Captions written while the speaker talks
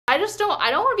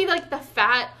don't want to be like the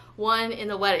fat one in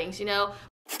the weddings, you know?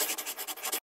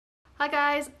 Hi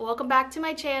guys, welcome back to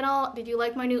my channel. Did you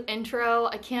like my new intro?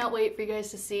 I can't wait for you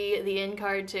guys to see the end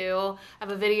card too. I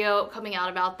have a video coming out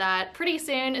about that pretty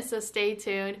soon, so stay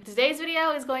tuned. Today's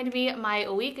video is going to be my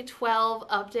week 12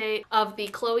 update of the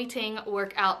Chloe Ting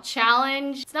workout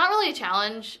challenge. It's not really a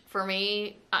challenge for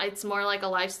me. It's more like a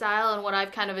lifestyle and what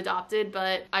I've kind of adopted,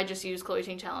 but I just use Chloe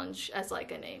Ting challenge as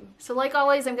like a name. So like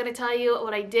always, I'm gonna tell you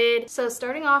what I did. So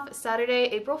starting off Saturday,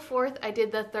 April 4th, I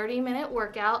did the 30-minute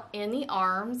workout in the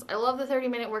arms. I love the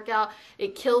 30-minute workout.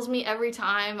 It kills me every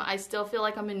time. I still feel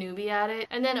like I'm a newbie at it.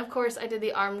 And then of course I did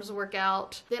the arms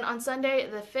workout. Then on Sunday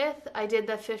the 5th, I did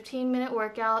the 15-minute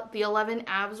workout, the 11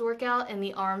 abs workout, and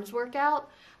the arms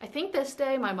workout. I think this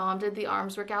day my mom did the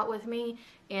arms workout with me,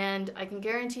 and I can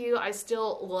guarantee you I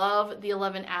still love the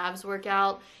 11 abs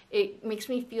workout. It makes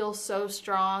me feel so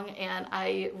strong and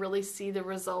I really see the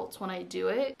results when I do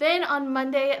it. Then on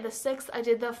Monday the 6th, I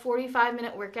did the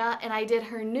 45-minute workout, and I did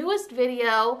her newest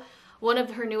video, one of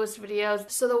her newest videos.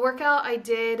 So the workout I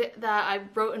did that I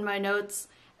wrote in my notes,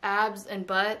 abs and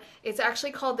butt, it's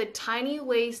actually called the tiny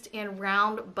waist and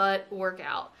round butt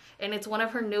workout. And it's one of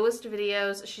her newest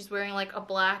videos. She's wearing like a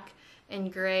black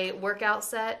and gray workout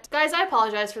set. Guys, I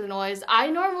apologize for the noise. I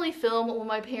normally film when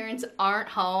my parents aren't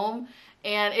home,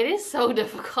 and it is so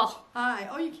difficult. Hi.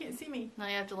 Oh, you can't see me. Now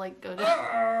you have to like go down.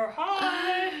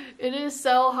 Hi. It is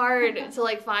so hard to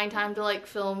like find time to like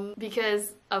film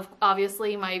because of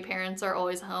obviously my parents are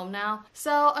always home now.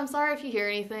 So I'm sorry if you hear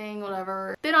anything,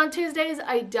 whatever. Then on Tuesdays,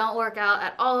 I don't work out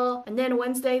at all. And then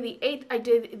Wednesday the 8th, I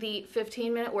did the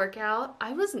 15-minute workout.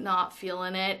 I was not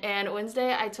feeling it. And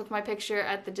Wednesday, I took my picture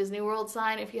at the Disney World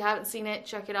sign. If you haven't seen it,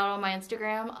 check it out on my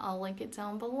Instagram. I'll link it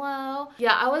down below.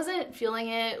 Yeah, I wasn't feeling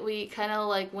it. We kind of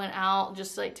like went out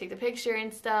just to like take the picture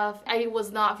and stuff. I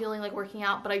was not feeling like working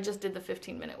out, but I just did the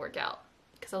 15-minute workout.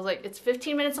 I was like, it's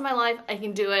 15 minutes of my life, I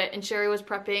can do it. And Sherry was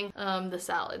prepping the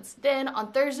salads. Then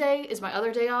on Thursday is my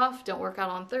other day off. Don't work out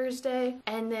on Thursday.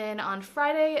 And then on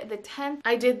Friday the 10th,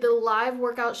 I did the live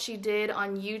workout she did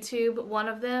on YouTube, one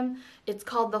of them. It's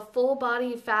called the Full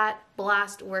Body Fat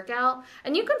Blast Workout.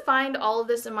 And you can find all of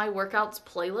this in my workouts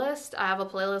playlist. I have a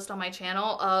playlist on my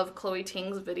channel of Chloe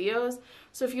Ting's videos.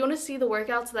 So if you want to see the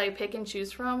workouts that I pick and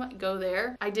choose from, go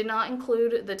there. I did not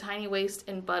include the tiny waist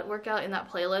and butt workout in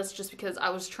that playlist just because I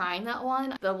was trying that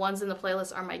one. The ones in the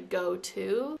playlist are my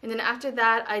go-to. And then after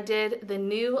that, I did the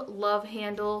new love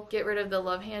handle, get rid of the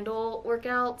love handle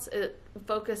workouts. It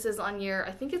focuses on your,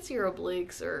 I think it's your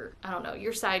obliques, or I don't know,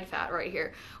 your side fat right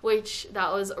here, which that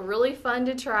was really fun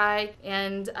to try.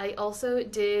 And I also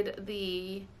did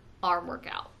the arm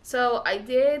workout. So I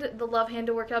did the love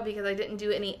handle workout because I didn't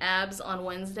do any abs on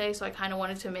Wednesday, so I kind of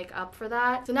wanted to make up for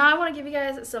that. So now I want to give you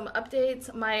guys some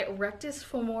updates. My rectus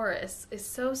femoris is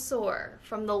so sore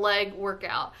from the leg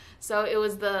workout. So it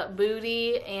was the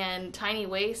booty and tiny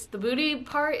waist. The booty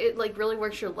part, it like really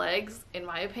works your legs, in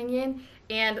my opinion.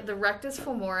 And the rectus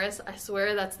femoris, I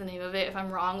swear that's the name of it. If I'm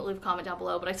wrong, leave a comment down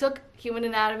below. But I took human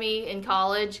anatomy in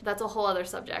college. That's a whole other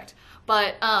subject.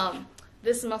 But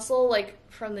this muscle, like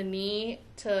from the knee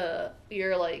to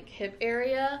your like hip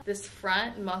area, this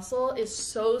front muscle is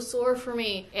so sore for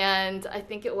me. And I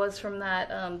think it was from that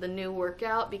the new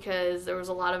workout because there was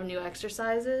a lot of new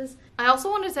exercises. I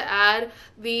also wanted to add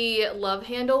the love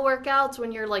handle workouts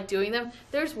when you're like doing them.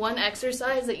 There's one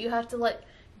exercise that you have to like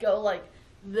go like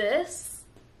this.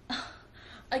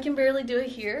 I can barely do it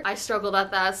here. I struggled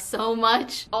at that so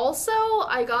much. Also,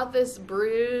 I got this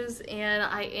bruise and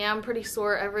I am pretty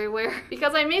sore everywhere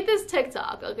because I made this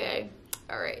TikTok, okay?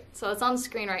 All right, so it's on the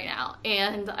screen right now.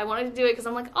 And I wanted to do it because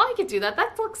I'm like, oh, I could do that.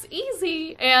 That looks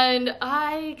easy. And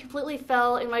I completely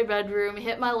fell in my bedroom,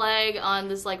 hit my leg on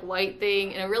this like white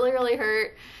thing, and it really, really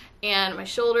hurt. And my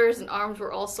shoulders and arms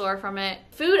were all sore from it.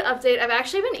 Food update, I've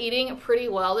actually been eating pretty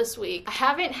well this week. I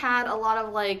haven't had a lot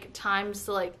of like times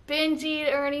to like binge eat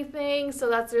or anything, so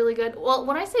that's really good. Well,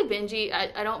 when I say binge eat,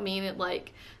 I don't mean it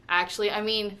like actually, I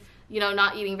mean, you know,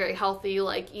 not eating very healthy,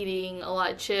 like eating a lot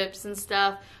of chips and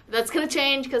stuff. That's gonna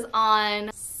change because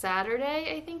on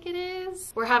Saturday, I think it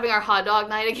is, we're having our hot dog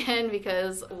night again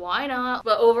because why not?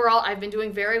 But overall, I've been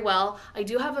doing very well. I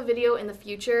do have a video in the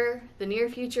future, the near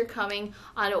future, coming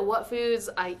on what foods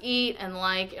I eat and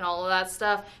like and all of that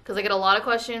stuff, because I get a lot of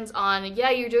questions on,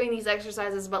 yeah, you're doing these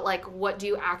exercises, but like what do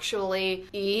you actually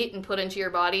eat and put into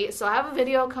your body? So I have a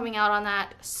video coming out on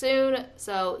that soon,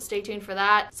 so stay tuned for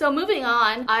that. So moving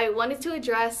on, I wanted to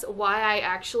address why I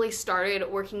actually started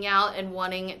working out and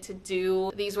wanting to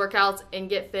do these workouts and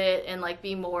get fit and like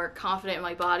be more confident in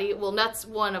my body. Well, that's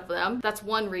one of them. That's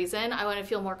one reason. I want to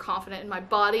feel more confident in my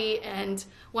body, and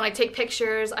when I take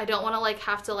pictures, I don't want to like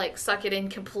have to like suck it in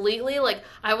completely. Like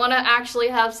I want to actually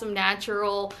have some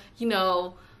natural, you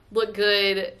know, look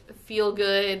good, feel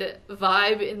good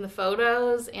vibe in the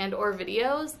photos and or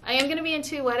videos. I am gonna be in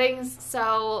 2 weddings,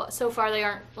 so far they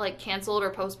aren't like canceled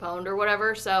or postponed or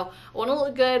whatever, so I wanna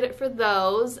look good for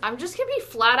those. I'm just gonna be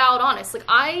flat out honest. Like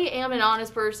I am an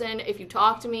honest person. If you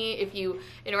talk to me, if you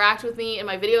interact with me in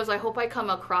my videos, I hope I come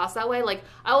across that way. Like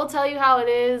I will tell you how it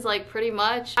is, like pretty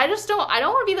much. I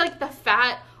don't wanna be like the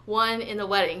fat one in the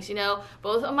weddings, you know.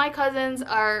 Both of my cousins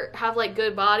have like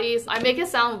good bodies. I make it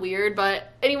sound weird,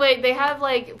 but anyway, they have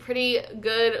like pretty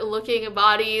good looking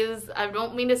bodies. I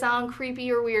don't mean to sound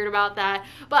creepy or weird about that,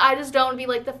 but I just don't be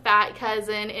like the fat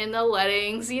cousin in the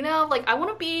weddings, you know. Like I want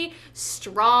to be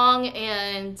strong.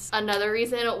 And another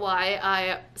reason why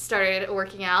I started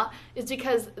working out is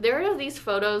because there are these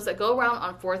photos that go around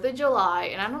on 4th of July,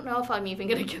 and I don't know if I'm even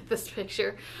gonna get this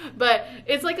picture, but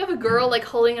it's like of a girl like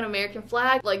holding an American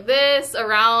flag like this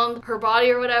around her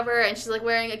body or whatever, and she's like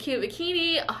wearing a cute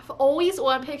bikini. I've always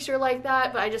wanted a picture like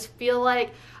that, but I just feel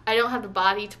like I don't have the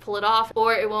body to pull it off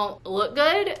or it won't look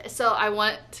good, so I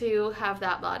want to have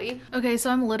that body. Okay, so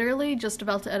I'm literally just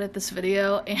about to edit this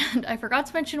video, and I forgot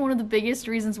to mention one of the biggest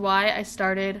reasons why I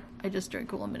just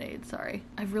drank lemonade, sorry.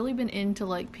 I've really been into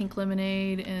like pink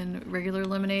lemonade and regular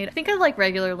lemonade. I think I like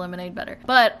regular lemonade better.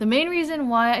 But the main reason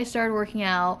why I started working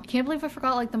out, I can't believe I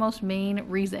forgot like the most main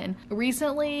reason.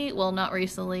 Recently, well not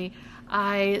recently,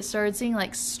 I started seeing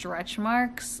like stretch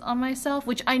marks on myself,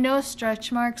 which I know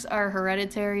stretch marks are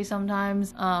hereditary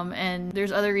sometimes, and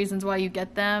there's other reasons why you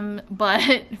get them,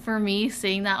 but for me,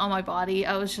 seeing that on my body,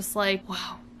 I was just like,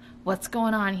 wow, what's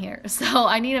going on here? So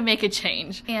I need to make a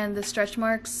change. And the stretch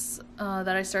marks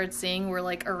that I started seeing were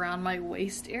like around my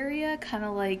waist area, kind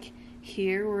of like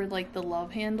here where like the love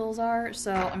handles are.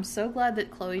 So I'm so glad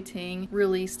that Ting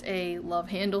released a love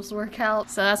handles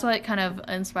workout. So that's what kind of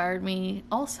inspired me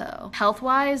also.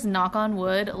 Health-wise, knock on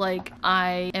wood, like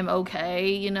I am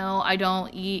okay, you know. I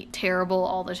don't eat terrible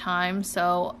all the time,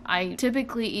 so I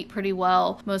typically eat pretty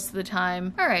well most of the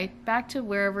time. All right, back to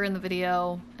wherever in the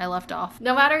video I left off.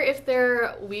 No matter if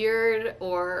they're weird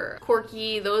or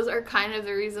quirky, those are kind of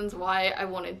the reasons why I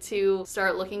wanted to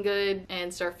start looking good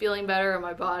and start feeling better in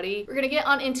my body. We're gonna get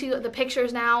on into the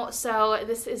pictures now. So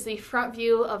this is the front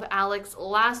view of Alex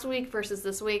last week versus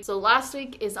this week. So last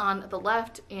week is on the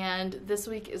left and this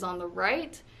week is on the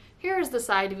right. Here's the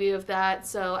side view of that.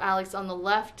 So Alex on the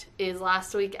left is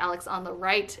last week, Alex on the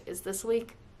right is this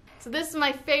week. So this is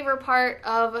my favorite part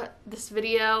of this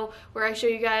video where I show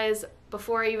you guys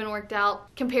before I even worked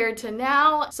out compared to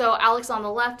now. So Alex on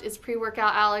the left is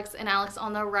pre-workout Alex and Alex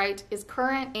on the right is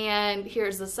current. And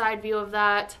here's the side view of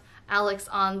that. Alex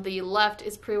on the left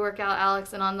is pre-workout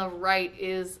Alex and on the right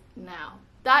is now.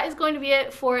 That is going to be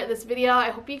it for this video. I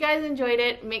hope you guys enjoyed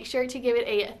it. Make sure to give it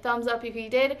a thumbs up if you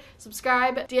did.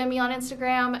 Subscribe, DM me on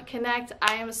Instagram, connect.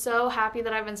 I am so happy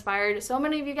that I've inspired so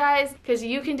many of you guys because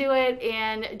you can do it,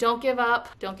 and don't give up.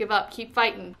 Don't give up. Keep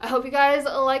fighting. I hope you guys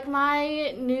like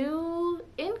my new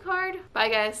end card. Bye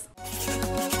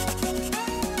guys.